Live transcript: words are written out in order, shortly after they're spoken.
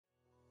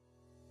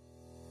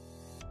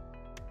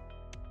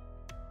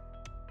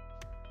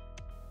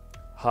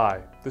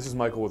Hi, this is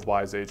Michael with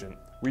Wise Agent.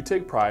 We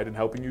take pride in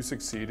helping you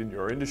succeed in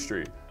your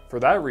industry. For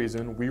that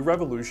reason, we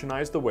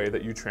revolutionized the way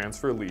that you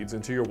transfer leads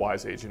into your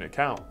Wise Agent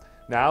account.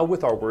 Now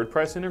with our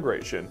WordPress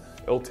integration,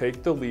 it'll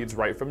take the leads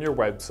right from your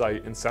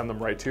website and send them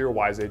right to your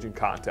Wise Agent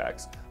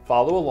contacts.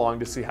 Follow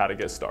along to see how to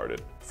get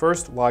started.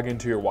 First, log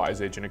into your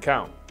Wise Agent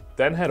account.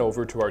 Then head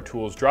over to our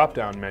Tools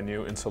drop-down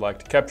menu and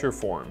select Capture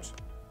Forms.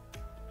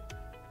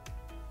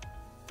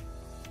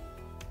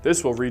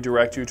 This will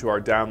redirect you to our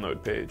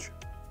download page.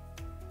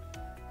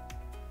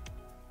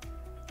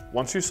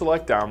 Once you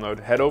select download,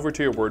 head over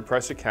to your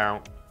WordPress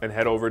account and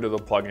head over to the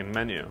plugin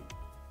menu.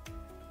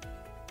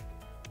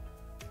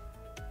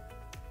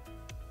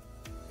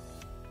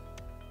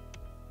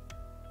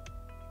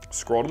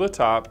 Scroll to the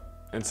top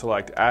and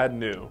select Add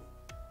New.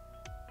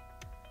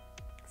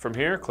 From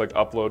here, click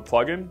Upload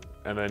Plugin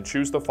and then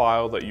choose the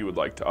file that you would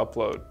like to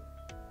upload.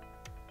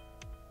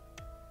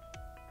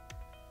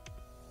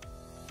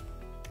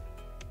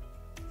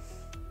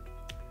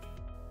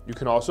 You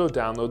can also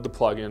download the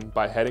plugin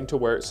by heading to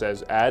where it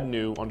says Add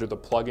New under the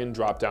Plugin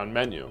drop-down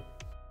menu.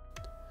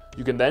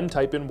 You can then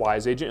type in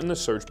Wise Agent in the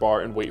search bar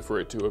and wait for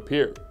it to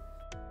appear.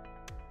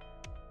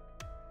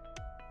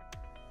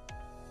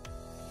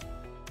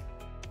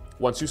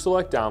 Once you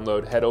select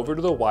Download, head over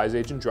to the Wise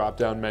Agent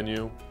drop-down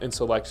menu and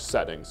select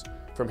Settings.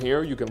 From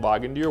here, you can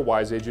log into your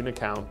Wise Agent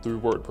account through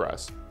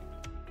WordPress.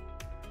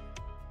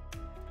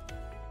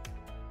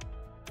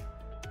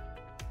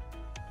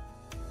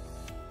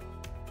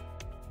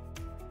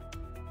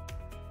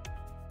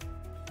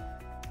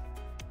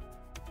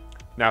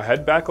 Now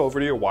head back over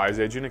to your Wise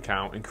Agent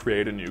account and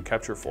create a new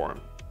capture form.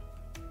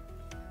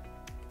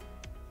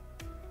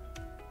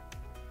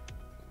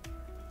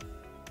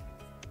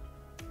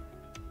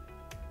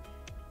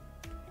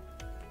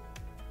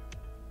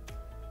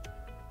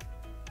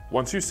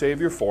 Once you save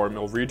your form,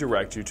 it'll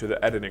redirect you to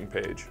the editing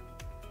page.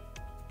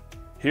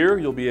 Here,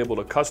 you'll be able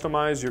to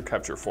customize your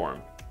capture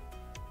form.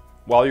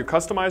 While you're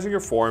customizing your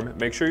form,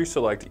 make sure you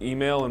select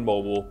email and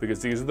mobile because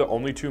these are the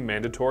only two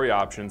mandatory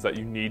options that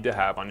you need to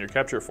have on your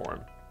capture form.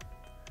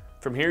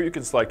 From here, you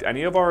can select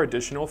any of our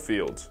additional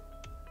fields.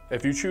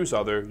 If you choose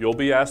other, you'll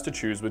be asked to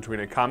choose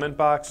between a comment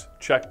box,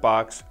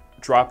 checkbox,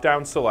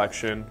 drop-down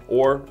selection,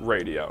 or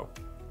radio.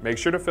 Make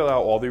sure to fill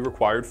out all the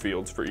required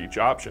fields for each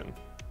option.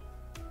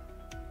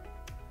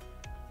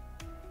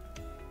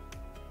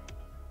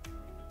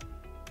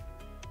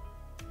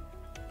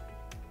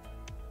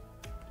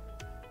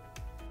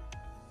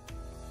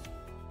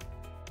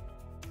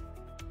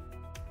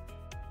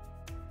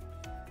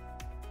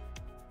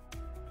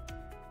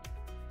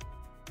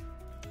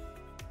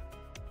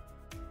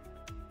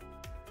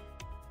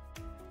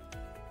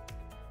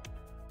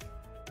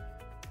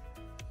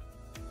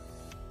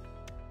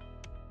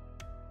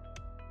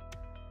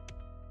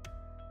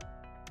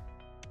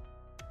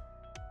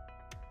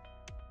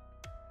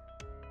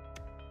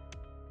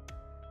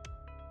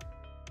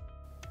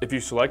 If you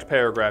select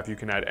paragraph, you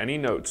can add any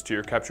notes to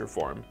your capture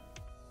form.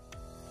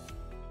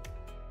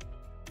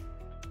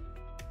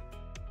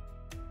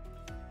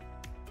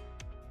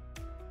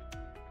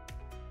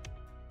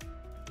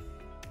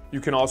 You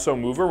can also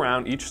move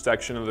around each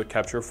section of the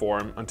capture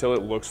form until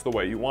it looks the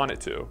way you want it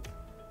to.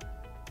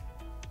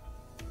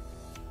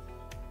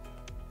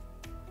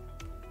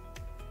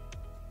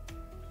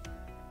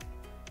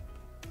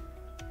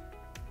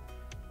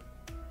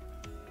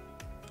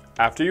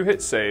 After you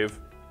hit save,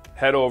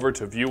 head over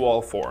to View All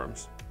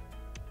Forms.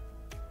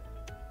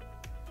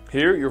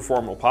 Here, your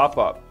form will pop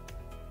up.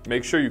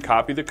 Make sure you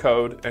copy the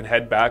code and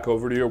head back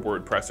over to your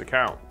WordPress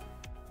account.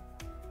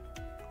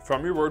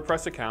 From your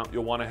WordPress account,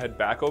 you'll want to head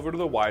back over to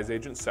the Wise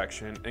Agent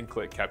section and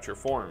click Capture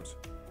Forms.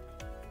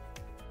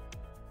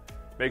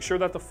 Make sure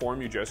that the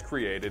form you just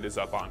created is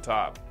up on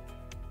top.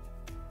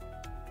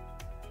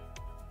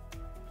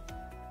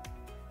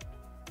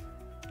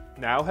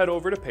 Now head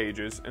over to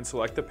Pages and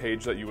select the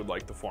page that you would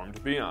like the form to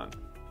be on.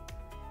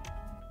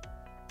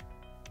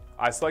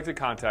 I selected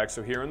Contacts,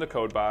 so here in the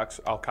code box,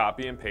 I'll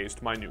copy and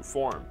paste my new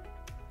form.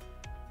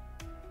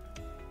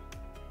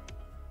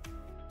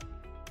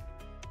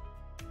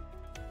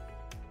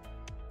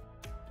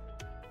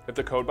 If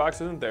the code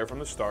box isn't there from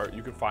the start,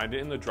 you can find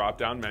it in the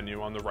drop-down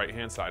menu on the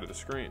right-hand side of the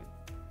screen.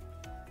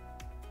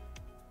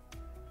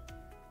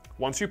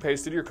 Once you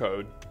pasted your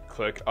code,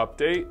 click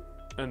Update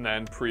and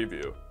then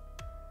Preview.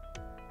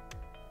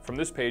 From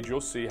this page, you'll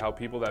see how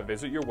people that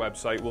visit your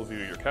website will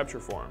view your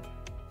capture form.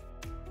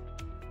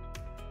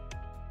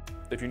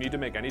 If you need to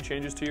make any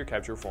changes to your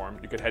capture form,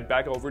 you could head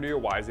back over to your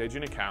Wise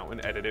Agent account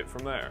and edit it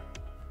from there.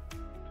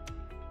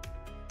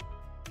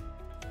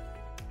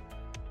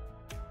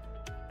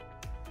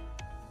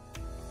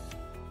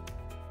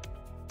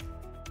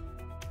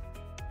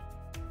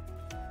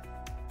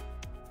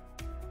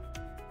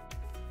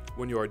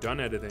 When you are done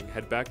editing,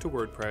 head back to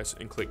WordPress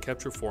and click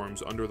Capture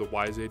Forms under the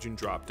Wise Agent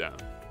drop-down.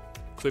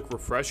 Click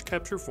Refresh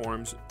Capture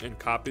Forms and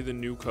copy the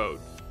new code.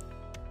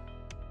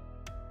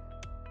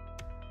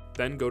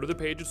 Then go to the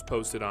page it's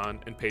posted on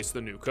and paste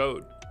the new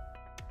code.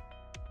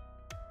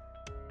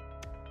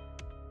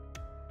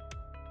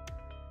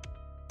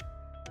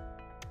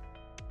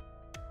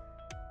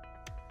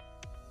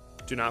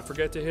 Do not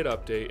forget to hit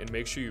update and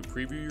make sure you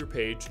preview your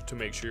page to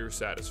make sure you're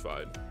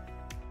satisfied.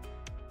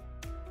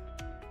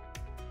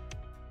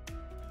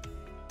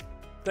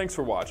 Thanks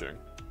for watching.